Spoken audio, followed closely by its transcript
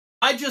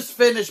I just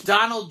finished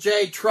Donald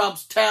J.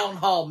 Trump's town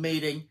hall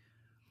meeting.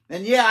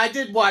 And yeah, I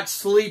did watch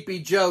Sleepy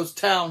Joe's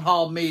town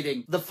hall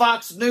meeting. The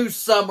Fox News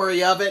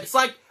summary of it, it's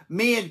like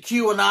me and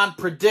QAnon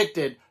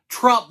predicted.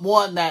 Trump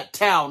won that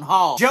town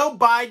hall. Joe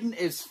Biden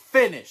is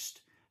finished.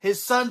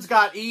 His son's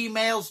got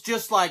emails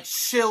just like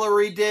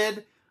Hillary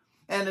did.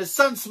 And his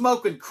son's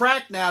smoking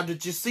crack now.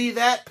 Did you see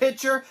that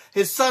picture?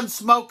 His son's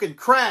smoking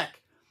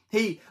crack.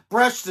 He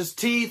brushed his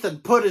teeth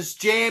and put his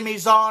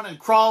jammies on and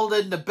crawled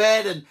into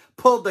bed and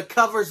pulled the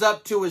covers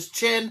up to his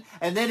chin,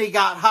 and then he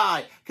got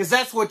high. Because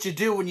that's what you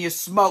do when you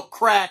smoke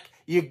crack.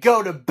 You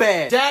go to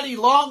bed. Daddy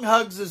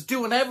Longhugs is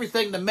doing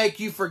everything to make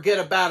you forget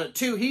about it,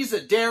 too. He's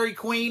at Dairy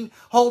Queen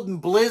holding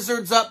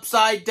blizzards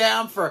upside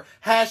down for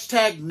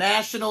hashtag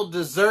National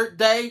Dessert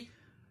Day.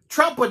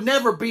 Trump would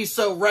never be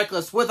so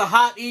reckless with a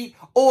hot eat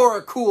or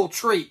a cool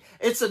treat.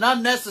 It's an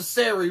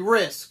unnecessary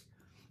risk.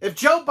 If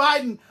Joe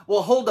Biden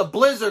will hold a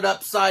blizzard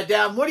upside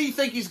down, what do you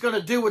think he's going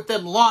to do with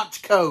them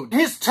launch codes?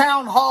 His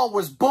town hall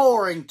was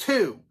boring,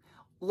 too.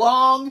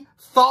 Long,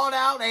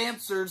 thought-out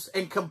answers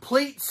and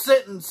complete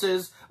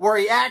sentences where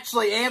he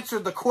actually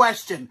answered the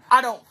question.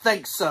 I don't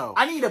think so.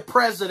 I need a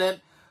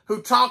president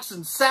who talks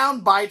in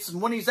sound bites,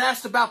 and when he's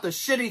asked about the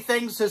shitty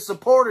things his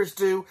supporters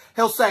do,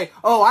 he'll say,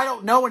 oh, I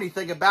don't know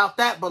anything about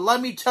that, but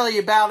let me tell you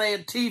about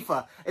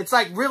Antifa. It's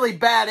like really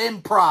bad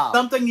improv.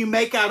 Something you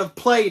make out of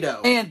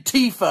Play-Doh.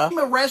 Antifa. Name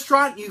a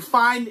restaurant you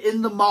find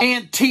in the mall.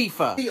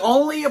 Antifa. The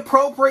only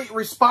appropriate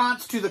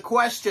response to the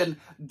question,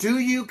 do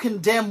you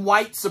condemn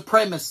white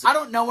supremacy? I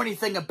don't know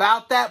anything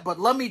about that, but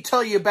let me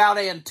tell you about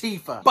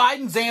Antifa.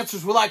 Biden's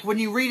answers were like when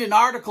you read an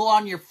article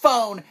on your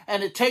phone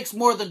and it takes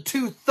more than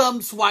 2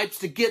 thumb swipes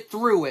to get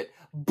through it.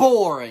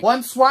 Boring.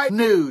 1 swipe,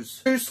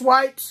 news. 2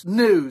 swipes,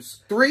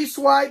 news. 3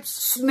 swipes,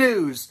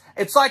 snooze.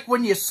 It's like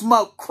when you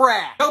smoke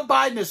crack. Joe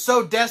Biden is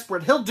so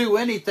desperate, he'll do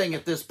anything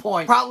at this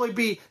point. Probably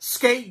be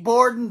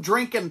skateboarding,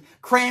 drinking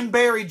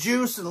cranberry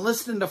juice, and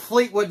listening to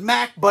Fleetwood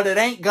Mac, but it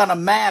ain't gonna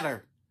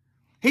matter.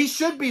 He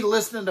should be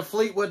listening to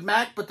Fleetwood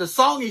Mac, but the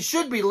song he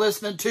should be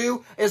listening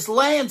to is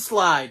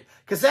Landslide,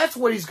 because that's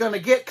what he's going to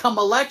get come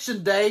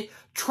Election Day,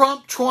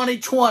 Trump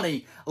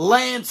 2020.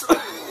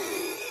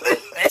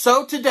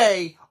 So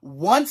today,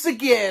 once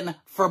again,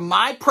 for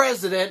my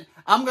president,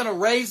 I'm going to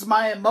raise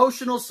my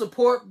emotional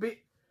support.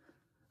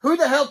 Who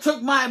the hell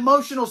took my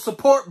emotional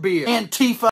support beer? Antifa.